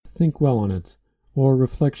Think well on it, or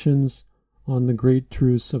Reflections on the Great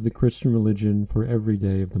Truths of the Christian Religion for Every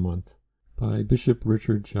Day of the Month, by Bishop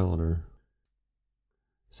Richard Challoner.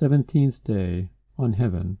 17th Day, on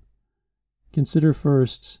Heaven. Consider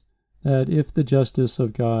first that if the justice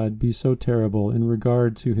of God be so terrible in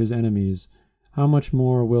regard to his enemies, how much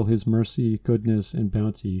more will his mercy, goodness, and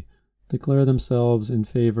bounty declare themselves in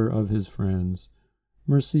favor of his friends.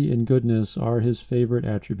 Mercy and goodness are his favorite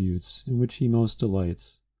attributes, in which he most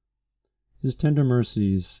delights. His tender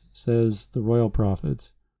mercies, says the royal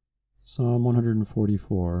prophet, Psalm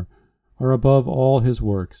 144, are above all his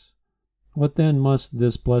works. What then must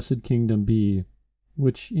this blessed kingdom be,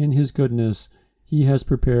 which in his goodness he has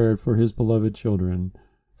prepared for his beloved children,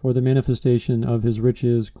 for the manifestation of his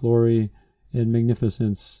riches, glory, and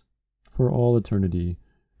magnificence for all eternity,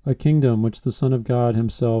 a kingdom which the Son of God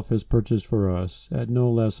himself has purchased for us at no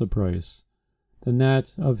less a price than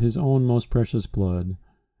that of his own most precious blood.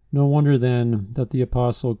 No wonder then that the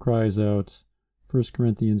apostle cries out, 1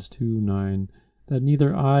 Corinthians 2:9, that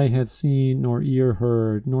neither eye hath seen, nor ear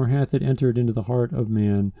heard, nor hath it entered into the heart of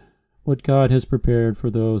man, what God has prepared for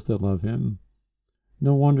those that love him.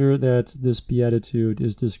 No wonder that this beatitude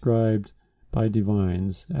is described by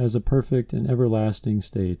divines as a perfect and everlasting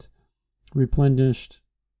state, replenished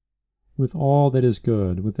with all that is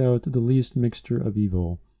good, without the least mixture of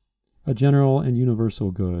evil, a general and universal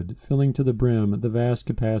good, filling to the brim the vast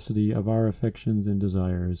capacity of our affections and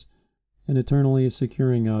desires, and eternally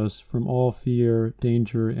securing us from all fear,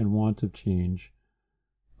 danger, and want of change.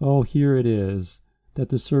 Oh, here it is that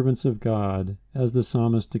the servants of God, as the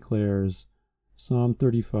psalmist declares, Psalm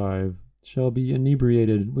 35, shall be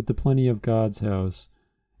inebriated with the plenty of God's house,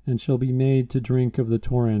 and shall be made to drink of the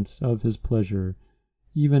torrent of his pleasure,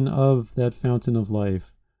 even of that fountain of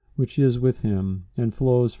life, which is with him, and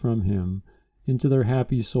flows from him, into their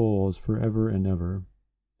happy souls for ever and ever.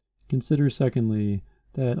 Consider, secondly,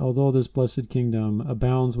 that although this blessed kingdom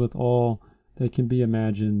abounds with all that can be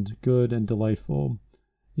imagined, good and delightful,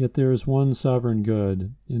 yet there is one sovereign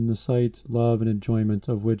good, in the sight, love, and enjoyment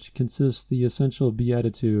of which consists the essential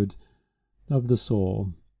beatitude of the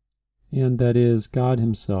soul, and that is God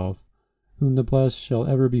himself, whom the blessed shall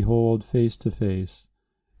ever behold face to face,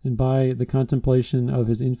 and by the contemplation of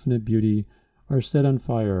his infinite beauty are set on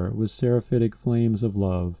fire with seraphitic flames of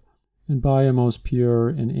love, and by a most pure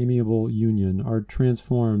and amiable union are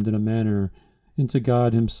transformed in a manner into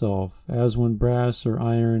God himself, as when brass or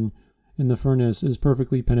iron in the furnace is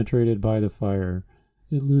perfectly penetrated by the fire,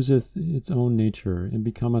 it loseth its own nature, and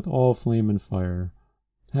becometh all flame and fire.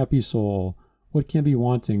 Happy soul, what can be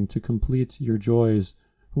wanting to complete your joys,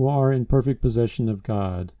 who are in perfect possession of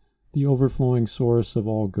God, the overflowing source of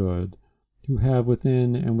all good, who have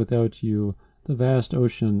within and without you the vast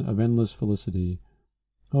ocean of endless felicity?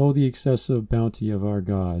 O the excessive bounty of our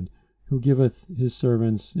God, who giveth his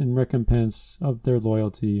servants, in recompense of their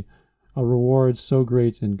loyalty, a reward so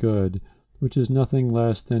great and good, which is nothing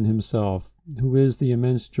less than himself, who is the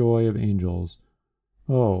immense joy of angels.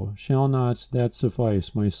 Oh, shall not that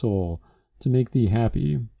suffice, my soul, to make thee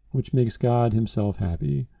happy, which makes God himself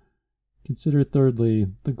happy? Consider, thirdly,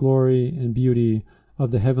 the glory and beauty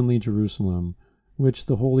of the heavenly Jerusalem, which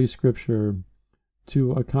the Holy Scripture,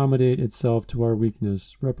 to accommodate itself to our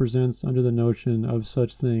weakness, represents under the notion of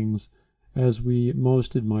such things as we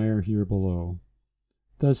most admire here below.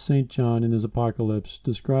 Thus St. John in his Apocalypse,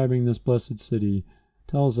 describing this blessed city,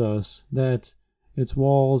 tells us that its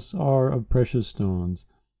walls are of precious stones,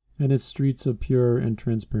 and its streets of pure and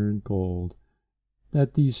transparent gold,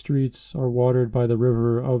 that these streets are watered by the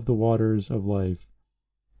river of the waters of life,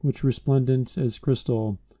 which, resplendent as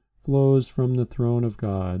crystal, flows from the throne of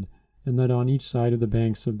God, and that on each side of the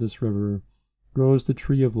banks of this river grows the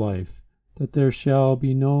tree of life, that there shall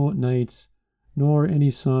be no night, nor any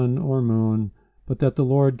sun or moon, but that the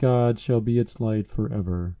Lord God shall be its light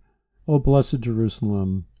forever. O blessed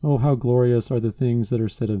Jerusalem! O how glorious are the things that are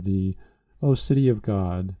said of thee, O city of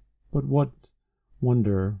God! But what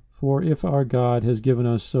wonder? For if our God has given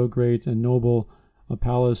us so great and noble a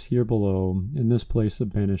palace here below, in this place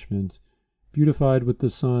of banishment, beautified with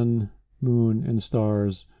the sun, moon, and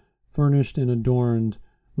stars, furnished and adorned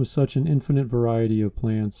with such an infinite variety of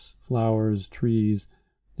plants, flowers, trees,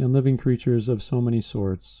 and living creatures of so many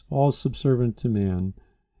sorts, all subservient to man,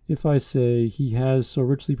 if I say he has so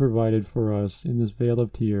richly provided for us in this vale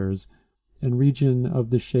of tears and region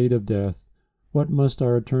of the shade of death, what must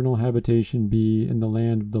our eternal habitation be in the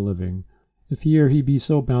land of the living, if here he be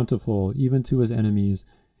so bountiful even to his enemies,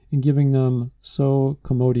 in giving them so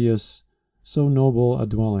commodious, so noble a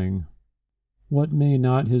dwelling? What may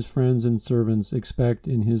not his friends and servants expect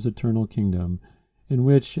in his eternal kingdom, in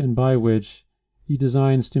which and by which he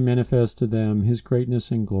designs to manifest to them his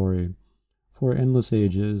greatness and glory, for endless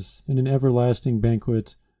ages, in an everlasting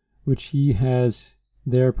banquet which he has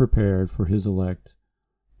there prepared for his elect.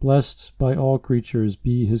 Blessed by all creatures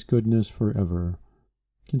be his goodness forever.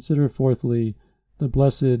 Consider fourthly the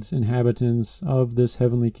blessed inhabitants of this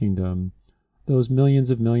heavenly kingdom, those millions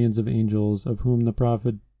of angels of whom the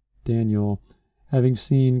prophet Daniel, having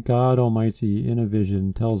seen God Almighty in a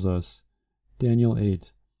vision, tells us, Daniel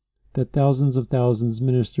 8, that thousands of thousands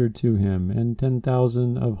ministered to him, and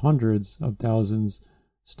 10,000 of hundreds of thousands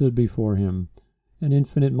stood before him, an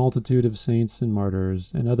infinite multitude of saints and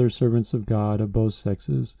martyrs, and other servants of God of both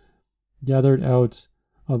sexes, gathered out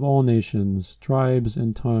of all nations, tribes,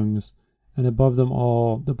 and tongues, and above them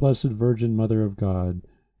all the Blessed Virgin Mother of God,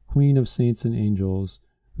 Queen of saints and angels,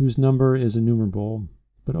 whose number is innumerable.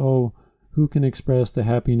 But oh, who can express the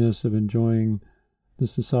happiness of enjoying the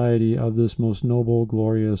society of this most noble,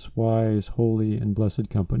 glorious, wise, holy, and blessed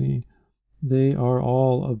company? They are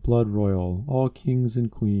all of blood royal, all kings and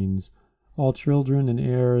queens, all children and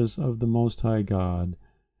heirs of the Most High God,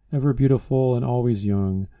 ever beautiful and always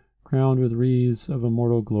young, crowned with wreaths of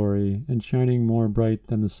immortal glory, and shining more bright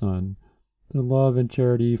than the sun. Their love and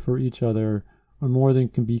charity for each other are more than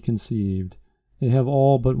can be conceived. They have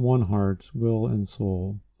all but one heart, will, and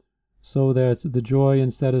soul, so that the joy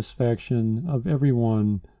and satisfaction of every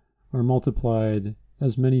one are multiplied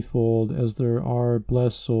as manyfold as there are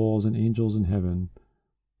blessed souls and angels in heaven.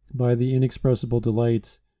 By the inexpressible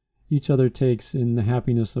delight each other takes in the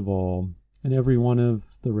happiness of all, and every one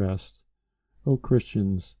of the rest. O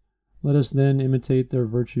Christians, let us then imitate their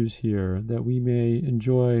virtues here, that we may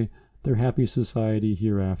enjoy their happy society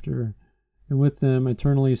hereafter, and with them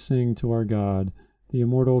eternally sing to our God the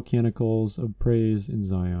immortal canticles of praise in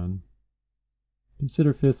Zion.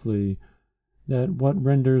 Consider fifthly, that what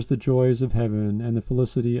renders the joys of heaven and the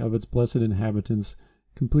felicity of its blessed inhabitants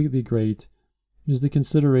completely great is the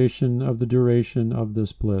consideration of the duration of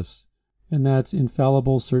this bliss, and that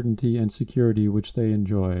infallible certainty and security which they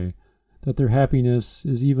enjoy, that their happiness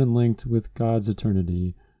is even linked with God's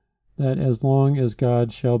eternity, that as long as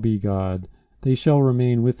God shall be God, they shall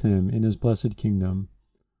remain with him in his blessed kingdom.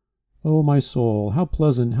 O my soul, how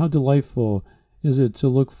pleasant, how delightful is it to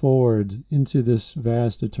look forward into this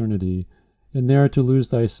vast eternity, and there to lose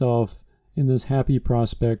thyself in this happy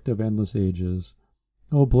prospect of endless ages.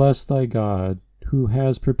 O bless thy God, who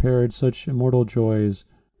has prepared such immortal joys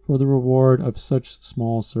for the reward of such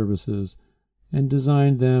small services, and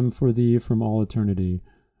designed them for thee from all eternity.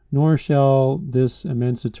 Nor shall this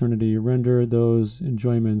immense eternity render those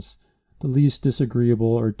enjoyments the least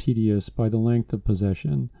disagreeable or tedious by the length of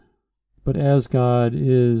possession. But as God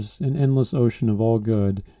is an endless ocean of all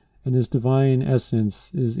good, and his divine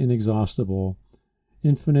essence is inexhaustible,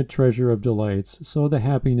 infinite treasure of delights, so the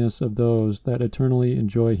happiness of those that eternally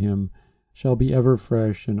enjoy him shall be ever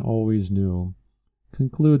fresh and always new.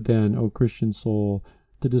 Conclude then, O Christian soul,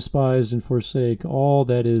 to despise and forsake all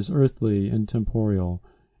that is earthly and temporal,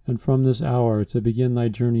 and from this hour to begin thy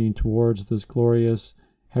journey towards this glorious,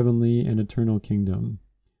 heavenly, and eternal kingdom.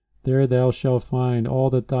 There thou shalt find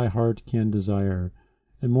all that thy heart can desire,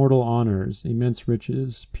 immortal honors, immense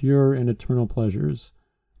riches, pure and eternal pleasures,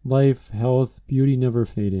 life, health, beauty never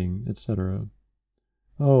fading, etc.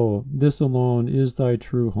 Oh, this alone is thy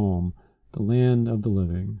true home, the land of the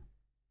living.